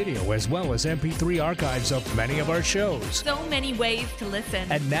and video as well as MP3 archives of many of our shows. So many ways to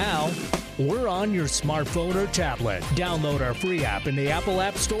listen. And now, we're on your smartphone or tablet. Download our free app in the Apple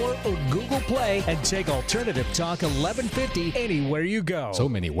App Store or Google Play and take Alternative Talk 1150 anywhere you go. So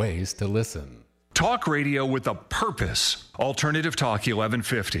many ways to listen. Talk radio with a purpose. Alternative Talk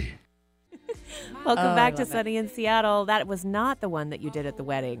 1150. Welcome back to Sunny in Seattle. That was not the one that you did at the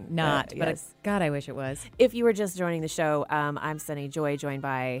wedding. But yes. God, I wish it was. If you were just joining the show, I'm Sunny Joy, joined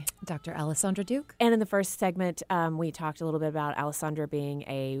by Dr. Alessandra Duke. And in the first segment, we talked a little bit about Alessandra being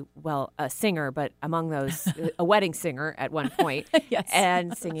a singer, but among those, a wedding singer at one point. Yes.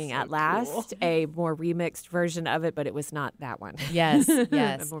 And singing At Last, a more remixed version of it, but it was not that one. Yes,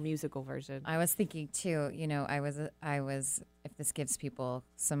 yes. A more musical version. I was thinking, too, I was, if this gives people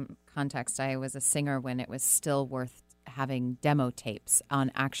some context, I was a singer when it was still worth having demo tapes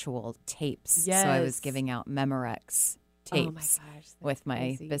on actual tapes. Yes. So I was giving out Memorex tapes with my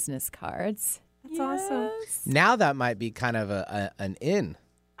crazy. business cards. That's awesome. Now that might be kind of an in.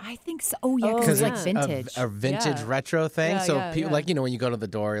 I think so. Oh, yeah, because like vintage. A vintage retro thing. Yeah, so people, like, when you go to the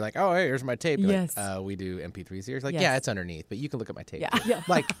door, you're like, oh, hey, here's my tape. You're Yes. like, we do MP3s here. It's like, Yes. yeah, it's underneath, but you can look at my tape. Yeah.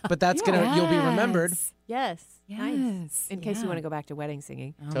 Like, but that's you'll be remembered. Yes. Nice. Yes. In case you want to go back to wedding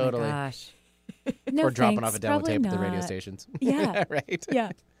singing. Oh Totally. my gosh. No, or dropping thanks. off a demo Probably tape at the radio not. stations. Yeah. Right?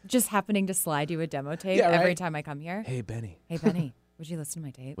 Yeah. Just happening to slide you a demo tape Yeah, right. every time I come here. Hey, Benny. Hey, Benny, would you listen to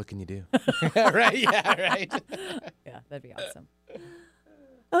my tape? What can you do? Right? Yeah, right. Yeah, that'd be awesome.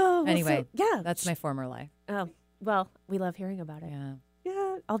 Oh, Anyway, yeah. That's my former life. Oh, well, we love hearing about it. Yeah.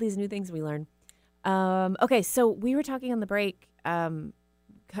 Yeah, all these new things we learn. Okay, so we were talking on the break,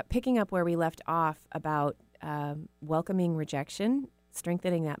 picking up where we left off about welcoming rejection,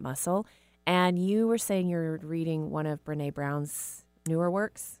 strengthening that muscle. And you were saying you're reading one of Brene Brown's newer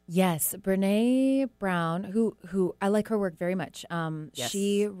works? Yes, Brene Brown, who I like her work very much. Yes.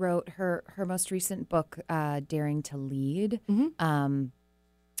 She wrote her most recent book, Daring to Lead. Mm-hmm.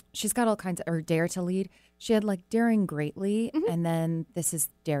 She's got all kinds of, or Dare to Lead. She had like Daring Greatly, and then this is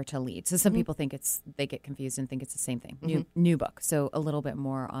Dare to Lead. So some people think they get confused and think it's the same thing. New book, so a little bit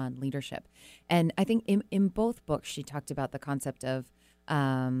more on leadership. And I think in both books, she talked about the concept of,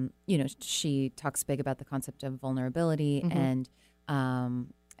 she talks big about the concept of vulnerability and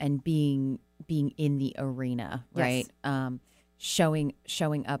being in the arena, right? Yes. Showing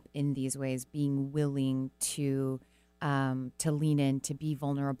up in these ways, being willing to lean in, to be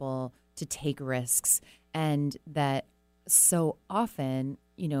vulnerable, to take risks, and that so often,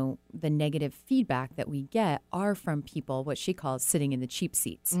 the negative feedback that we get are from people, what she calls sitting in the cheap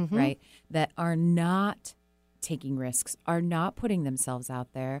seats, right? That are not taking risks, are not putting themselves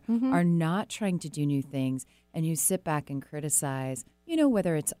out there, are not trying to do new things, and you sit back and criticize,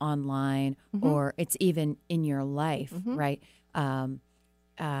 whether it's online or it's even in your life, right?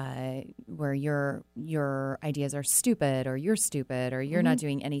 Where your ideas are stupid or you're not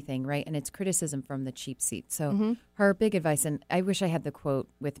doing anything, right? And it's criticism from the cheap seat. So her big advice, and I wish I had the quote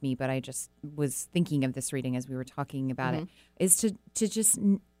with me, but I just was thinking of this reading as we were talking about it, is to just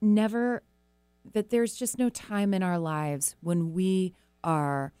never, that there's just no time in our lives when we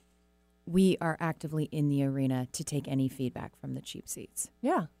are actively in the arena to take any feedback from the cheap seats.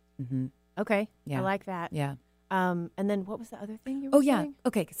 Yeah. Okay. Yeah. I like that. Yeah. And then what was the other thing you were saying?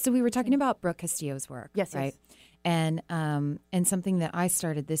 Okay. So we were talking about Brooke Castillo's work. Yes. Right. And something that I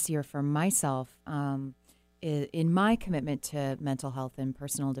started this year for myself, in my commitment to mental health and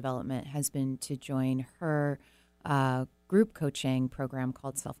personal development, has been to join her group coaching program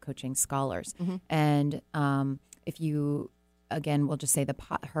called Self-Coaching Scholars. And if you, again, we'll just say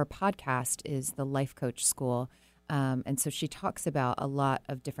her podcast is the Life Coach School. And so she talks about a lot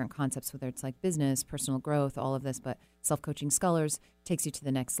of different concepts, whether it's like business, personal growth, all of this, but Self-Coaching Scholars takes you to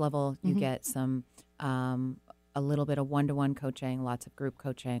the next level. You get some a little bit of one-to-one coaching, lots of group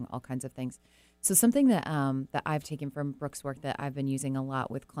coaching, all kinds of things. So something that that I've taken from Brooke's work that I've been using a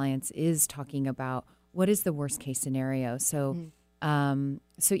lot with clients is talking about what is the worst case scenario. So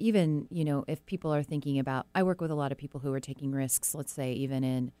so even, if people are thinking about, I work with a lot of people who are taking risks, let's say even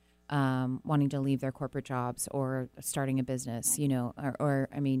in wanting to leave their corporate jobs or starting a business, or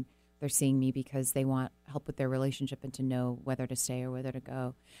I mean, they're seeing me because they want help with their relationship and to know whether to stay or whether to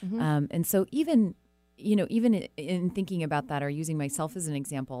go. And so even in thinking about that or using myself as an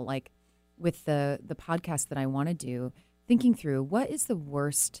example, like with the podcast that I want to do, thinking through what is the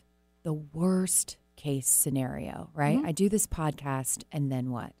worst case scenario, right? I do this podcast and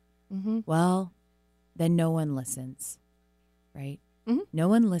then what? Well, then no one listens, right? No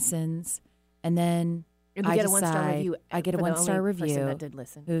one listens. And then I get a 1-star review. I get a 1-star review that did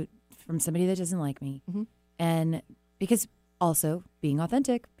listen. From somebody that doesn't like me. And because also being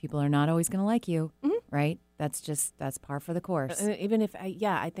authentic, people are not always going to like you, right? That's par for the course. Even if,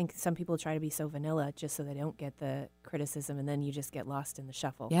 I think some people try to be so vanilla just so they don't get the criticism, and then you just get lost in the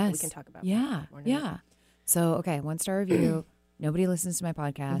shuffle. Yes. We can talk about that. More Yeah. So, okay, 1-star review. Nobody listens to my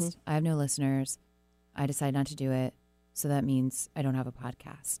podcast. I have no listeners. I decide not to do it. So that means I don't have a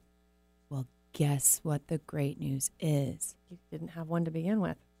podcast. Well, guess what the great news is? You didn't have one to begin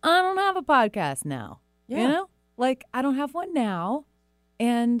with. I don't have a podcast now. Yeah. Like I don't have one now,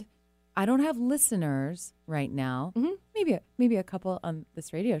 and I don't have listeners right now. Maybe a couple on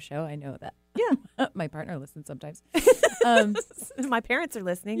this radio show. I know that. Yeah, my partner listens sometimes. My parents are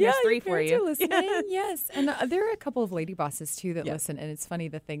listening. Yeah, There's 3 your for parents you. Are listening. Yes, and there are a couple of lady bosses too that listen, and it's funny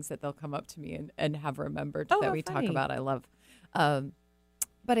the things that they'll come up to me and have remembered that we talk about. I love.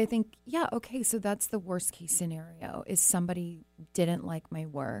 But I think, okay, so that's the worst case scenario is somebody didn't like my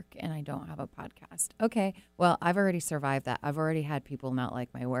work and I don't have a podcast. Okay, well, I've already survived that. I've already had people not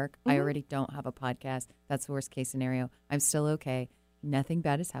like my work. I already don't have a podcast. That's the worst case scenario. I'm still okay. Nothing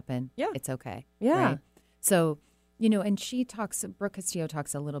bad has happened. Yeah. It's okay. Yeah. Right? So, and Brooke Castillo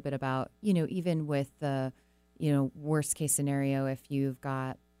talks a little bit about, even with the, worst case scenario, if you've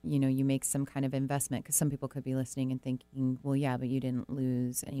got, you make some kind of investment, because some people could be listening and thinking, well, yeah, but you didn't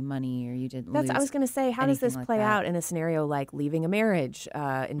lose any money or you didn't lose. I was going to say, how does this like play that. out in a scenario like leaving a marriage,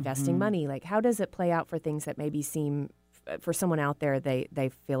 investing money? Like, how does it play out for things that maybe seem, for someone out there,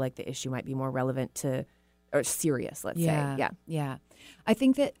 they feel like the issue might be more relevant to, or serious, let's say. Yeah. I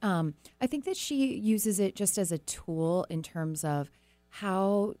think that she uses it just as a tool in terms of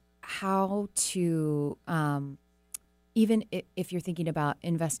how to, even if you're thinking about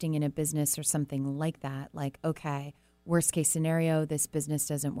investing in a business or something like that, like, okay, worst case scenario, this business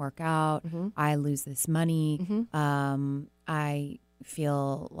doesn't work out. I lose this money. I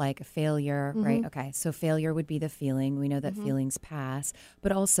feel like a failure, right? Okay, so failure would be the feeling. We know that feelings pass.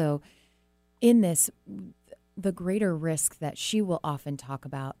 But also in this, the greater risk that she will often talk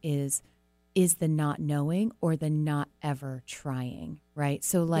about is the not knowing or the not ever trying, right?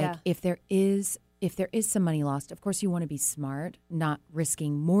 So like if there is some money lost, of course you want to be smart, not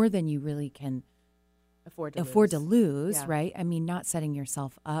risking more than you really can afford to lose, right? I mean, not setting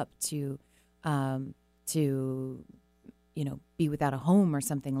yourself up to be without a home or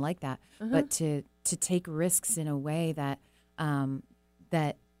something like that, but to take risks in a way that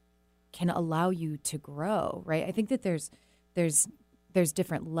that can allow you to grow, right? I think that there's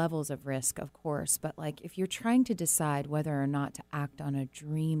different levels of risk, of course, but like if you're trying to decide whether or not to act on a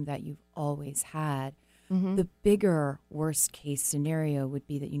dream that you've always had, the bigger worst case scenario would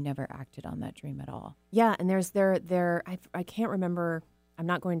be that you never acted on that dream at all. Yeah, and there's I can't remember. I'm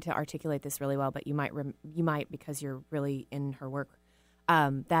not going to articulate this really well, but you might because you're really in her work.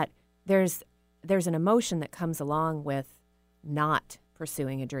 That there's an emotion that comes along with not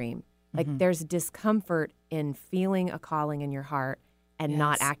pursuing a dream. Like there's discomfort in feeling a calling in your heart and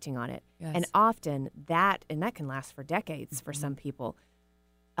not acting on it. Yes. And often that can last for decades for some people.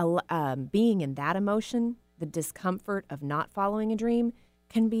 Being in that emotion, the discomfort of not following a dream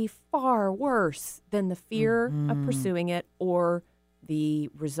can be far worse than the fear of pursuing it or the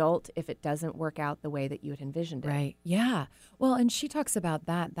result if it doesn't work out the way that you had envisioned it. Right. Yeah. Well, and she talks about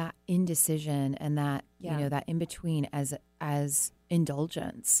that indecision and that, that in between as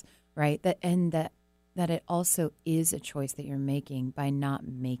indulgence, right? That it also is a choice that you're making by not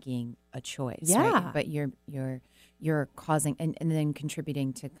making a choice. Yeah. Right? But you're causing and then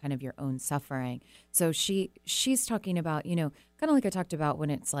contributing to kind of your own suffering. So she's talking about, kind of like I talked about when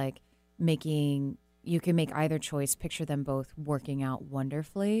it's like you can make either choice, picture them both working out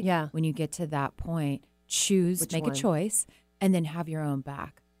wonderfully. Yeah. When you get to that point, make a choice and then have your own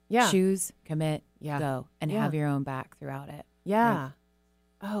back. Yeah. Choose, commit, go, and have your own back throughout it. Yeah.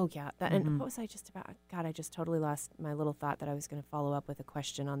 Oh, yeah. That, and what was I just about? God, I just totally lost my little thought that I was going to follow up with a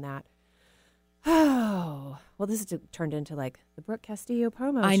question on that. Oh, well, this is turned into like the Brooke Castillo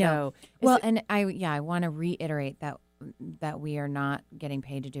promo I know. show. Well, and I want to reiterate that we are not getting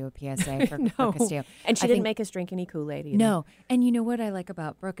paid to do a PSA for Brooke Castillo. And she didn't make us drink any Kool-Aid either. No. And you know what I like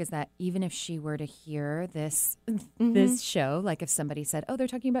about Brooke is that even if she were to hear this this show, like if somebody said, "Oh, they're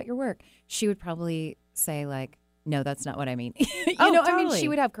talking about your work," she would probably say like, "No, that's not what I mean." I mean, she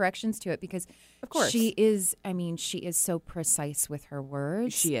would have corrections to it because of course she is so precise with her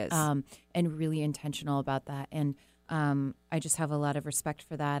words. She is. And really intentional about that. And I just have a lot of respect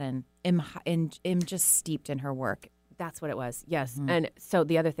for that and am just steeped in her work. That's what it was. Yes. And so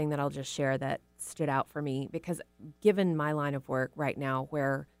the other thing that I'll just share that stood out for me, because given my line of work right now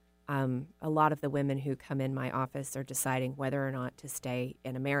where a lot of the women who come in my office are deciding whether or not to stay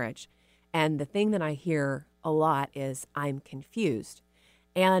in a marriage. And the thing that I hear a lot is, I'm confused.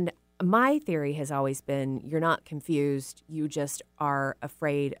 And my theory has always been, you're not confused. You just are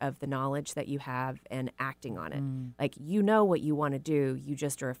afraid of the knowledge that you have and acting on it. Like, you know what you want to do. You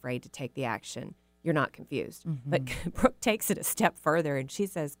just are afraid to take the action. You're not confused. But Brooke takes it a step further, and she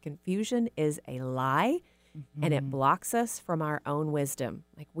says confusion is a lie, and it blocks us from our own wisdom.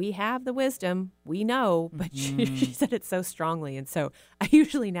 Like, we have the wisdom, we know, but she said it so strongly. And so I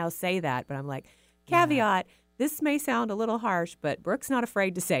usually now say that, but I'm like, caveat, this may sound a little harsh, but Brooke's not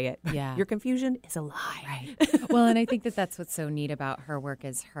afraid to say it. Yeah. Your confusion is a lie. Right. Well, and I think that's what's so neat about her work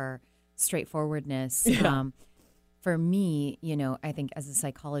is her straightforwardness. Yeah. For me, I think as a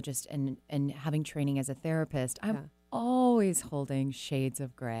psychologist and having training as a therapist, I'm always holding shades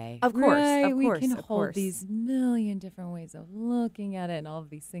of gray. Of course, right? of course, we can of hold course. these million different ways of looking at it and all of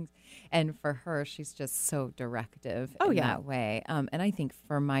these things. And for her, she's just so directive in that way. And I think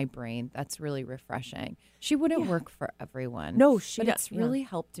for my brain, that's really refreshing. She wouldn't work for everyone. No, but it's really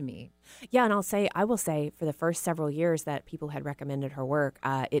helped me. Yeah, and I will say for the first several years that people had recommended her work,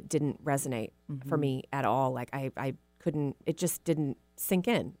 it didn't resonate for me at all. Like I couldn't, it just didn't sink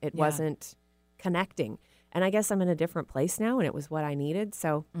in. It wasn't connecting. And I guess I'm in a different place now, and it was what I needed.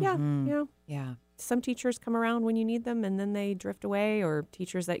 So yeah. Some teachers come around when you need them, and then they drift away, or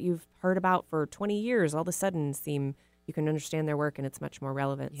teachers that you've heard about for 20 years all of a sudden seem you can understand their work and it's much more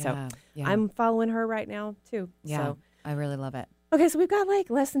relevant. So I'm following her right now too. Yeah, so. I really love it. Okay, so we've got like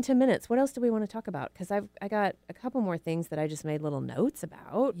less than 10 minutes. What else do we want to talk about? Because I got a couple more things that I just made little notes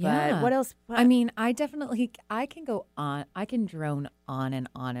about. Yeah. But what else? I mean, I can go on. I can drone on and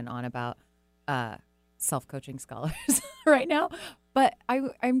on and on about self-coaching scholars right now. But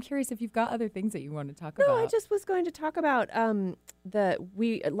I'm curious if you've got other things that you want to talk about. No, I just was going to talk about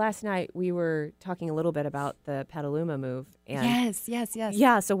last night we were talking a little bit about the Petaluma move. And yes.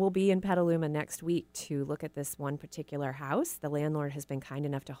 Yeah, so we'll be in Petaluma next week to look at this one particular house. The landlord has been kind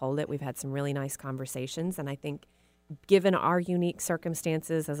enough to hold it. We've had some really nice conversations, and I think given our unique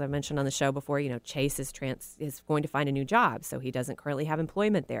circumstances, as I mentioned on the show before, Chase is going to find a new job, so he doesn't currently have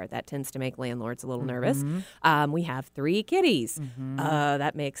employment there. That tends to make landlords a little nervous. We have 3 kitties.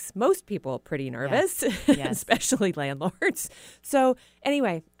 That makes most people pretty nervous, Yes. especially landlords. So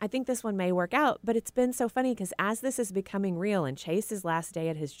anyway, I think this one may work out, but it's been so funny because as this is becoming real, and Chase's last day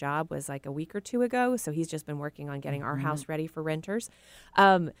at his job was like a week or 2 ago, so he's just been working on getting our house ready for renters.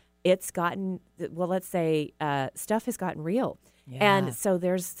 It's gotten, let's say, stuff has gotten real. Yeah. And so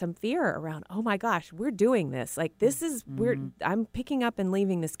there's some fear around, oh my gosh, we're doing this. Like this is, I'm picking up and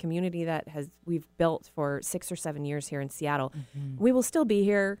leaving this community that we've built for 6 or 7 years here in Seattle. We will still be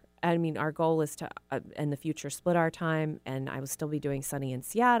here. I mean, our goal is to, in the future, split our time, and I will still be doing Sunny in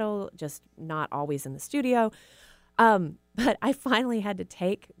Seattle, just not always in the studio. But I finally had to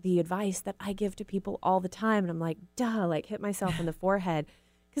take the advice that I give to people all the time. And I'm like, hit myself in the forehead.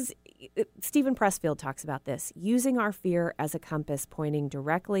 Because Stephen Pressfield talks about this, using our fear as a compass, pointing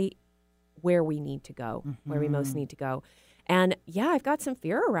directly where we need to go, where we most need to go. And I've got some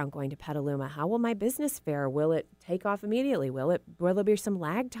fear around going to Petaluma. How will my business fare? Will it take off immediately? Will there be some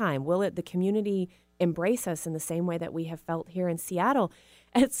lag time? Will the community embrace us in the same way that we have felt here in Seattle?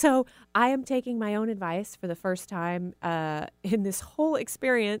 And so I am taking my own advice for the first time in this whole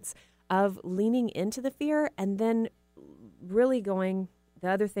experience of leaning into the fear and then really going. The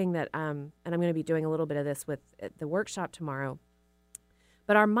other thing that, and I'm going to be doing a little bit of this with the workshop tomorrow,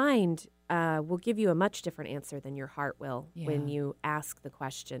 but our mind will give you a much different answer than your heart will when you ask the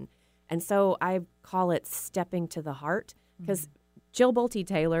question. And so I call it stepping to the heart, because Jill Bolte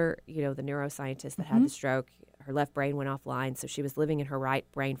Taylor, the neuroscientist that had the stroke, her left brain went offline, so she was living in her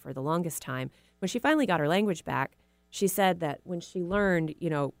right brain for the longest time. When she finally got her language back, she said that when she learned,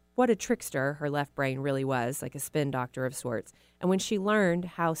 what a trickster her left brain really was, like a spin doctor of sorts. And when she learned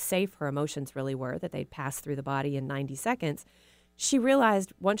how safe her emotions really were, that they'd pass through the body in 90 seconds, she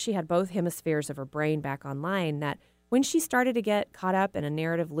realized once she had both hemispheres of her brain back online that when she started to get caught up in a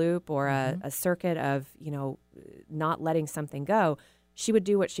narrative loop or a circuit of, not letting something go, she would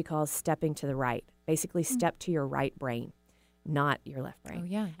do what she calls stepping to the right, basically step to your right brain, not your left brain. Oh,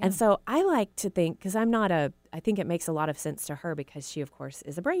 yeah. And so I like to think, because I think it makes a lot of sense to her because she, of course,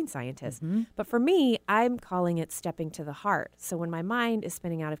 is a brain scientist. Mm-hmm. But for me, I'm calling it stepping to the heart. So when my mind is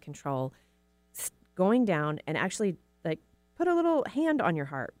spinning out of control, going down and actually like put a little hand on your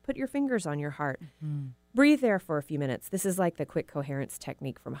heart, put your fingers on your heart, breathe there for a few minutes. This is like the quick coherence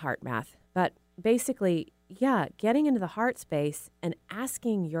technique from Heart Math. But basically, getting into the heart space and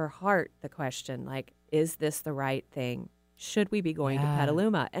asking your heart the question, like, is this the right thing? Should we be going to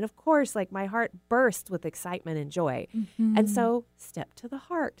Petaluma? And of course, like my heart bursts with excitement and joy. And so step to the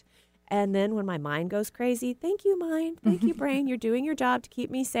heart. And then when my mind goes crazy, thank you, mind. Thank you, brain. You're doing your job to keep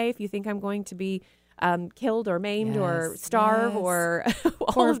me safe. You think I'm going to be killed or maimed or starve or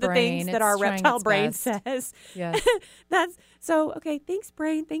all of the things that our reptile brain says. Yes. Okay, thanks,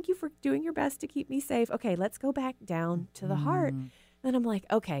 brain. Thank you for doing your best to keep me safe. Okay, let's go back down to the heart. Then I'm like,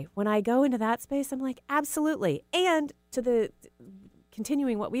 okay, when I go into that space, I'm like, absolutely. And to the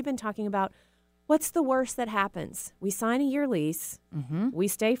continuing what we've been talking about, what's the worst that happens? We sign a year lease. We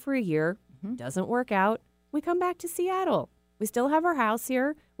stay for a year. Doesn't work out. We come back to Seattle. We still have our house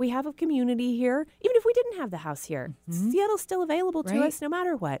here. We have a community here. Even if we didn't have the house here, Seattle's still available to us no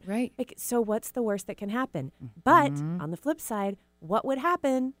matter what. Right. Like, so what's the worst that can happen? But on the flip side, what would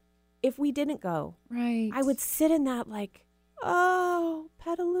happen if we didn't go? Right. I would sit in that like, oh,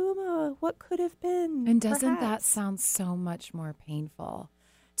 Petaluma, what could have been? And doesn't that perhaps? sound so much more painful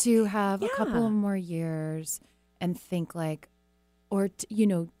to have a couple of more years and think like, or,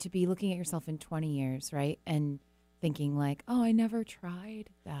 to be looking at yourself in 20 years, right? And thinking like, oh, I never tried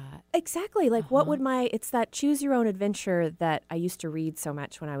that. Exactly. Like what would it's that choose your own adventure that I used to read so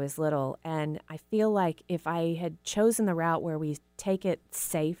much when I was little. And I feel like if I had chosen the route where we take it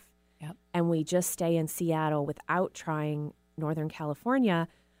safe and we just stay in Seattle without trying Northern California,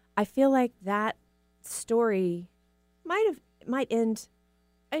 I feel like that story might end,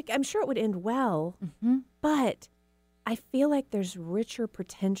 I'm sure it would end well, but I feel like there's richer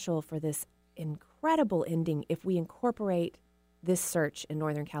potential for this incredible ending if we incorporate this search in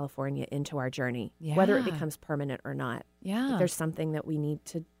Northern California into our journey, whether it becomes permanent or not. Yeah. There's something that we need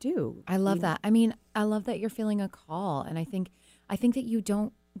to do. I love that. I mean, I love that you're feeling a call. And I think that you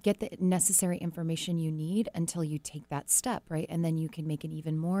don't get the necessary information you need until you take that step, right? And then you can make an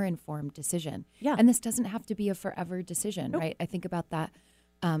even more informed decision. Yeah. And this doesn't have to be a forever decision, right? I think about that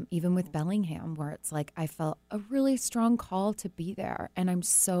even with Bellingham, where it's like I felt a really strong call to be there. And I'm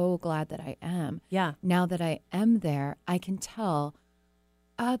so glad that I am. Yeah. Now that I am there, I can tell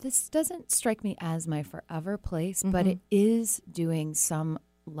this doesn't strike me as my forever place, but it is doing some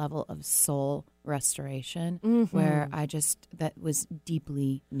level of soul restoration where that was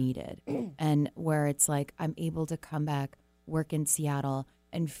deeply needed. And where it's like I'm able to come back, work in Seattle,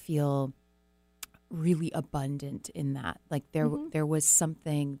 and feel really abundant in that. Like there was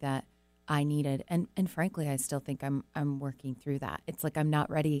something that I needed, and frankly, I still think I'm working through that. It's like I'm not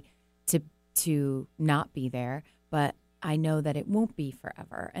ready to not be there, but I know that it won't be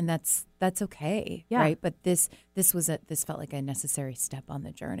forever, and that's okay, right? But this felt like a necessary step on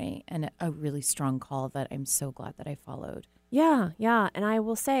the journey, and a really strong call that I'm so glad that I followed. Yeah, and I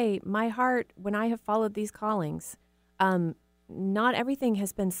will say, my heart, when I have followed these callings, not everything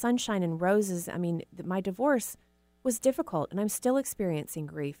has been sunshine and roses. I mean, my divorce was difficult, and I'm still experiencing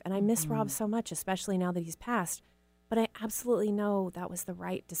grief, and I miss Rob so much, especially now that he's passed. But I absolutely know that was the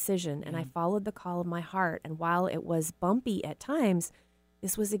right decision, and I followed the call of my heart. And while it was bumpy at times,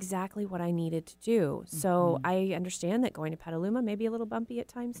 this was exactly what I needed to do. So I understand that going to Petaluma may be a little bumpy at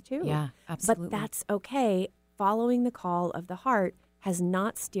times too. Yeah, absolutely. But that's okay. Following the call of the heart has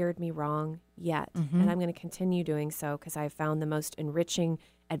not steered me wrong yet. And I'm going to continue doing so because I've found the most enriching,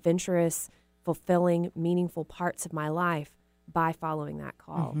 adventurous, fulfilling, meaningful parts of my life by following that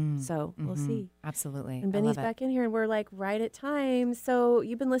call. So we'll see. Absolutely. And Benny's back in here, and we're like right at time. So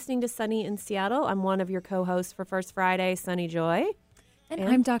you've been listening to Sunny in Seattle. I'm one of your co-hosts for First Friday, Sunny Joy. And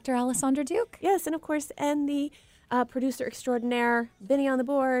I'm Dr. Alessandra Duke. Yes, and of course, and the producer extraordinaire, Benny on the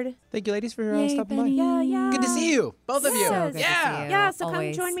board. Thank you, ladies, for Yay, stopping Benny. by. Yeah. Good to see you, both of you. So good to see you. Yeah, so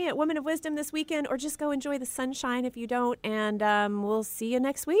Always. come join me at Women of Wisdom this weekend, or just go enjoy the sunshine if you don't, and we'll see you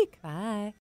next week. Bye.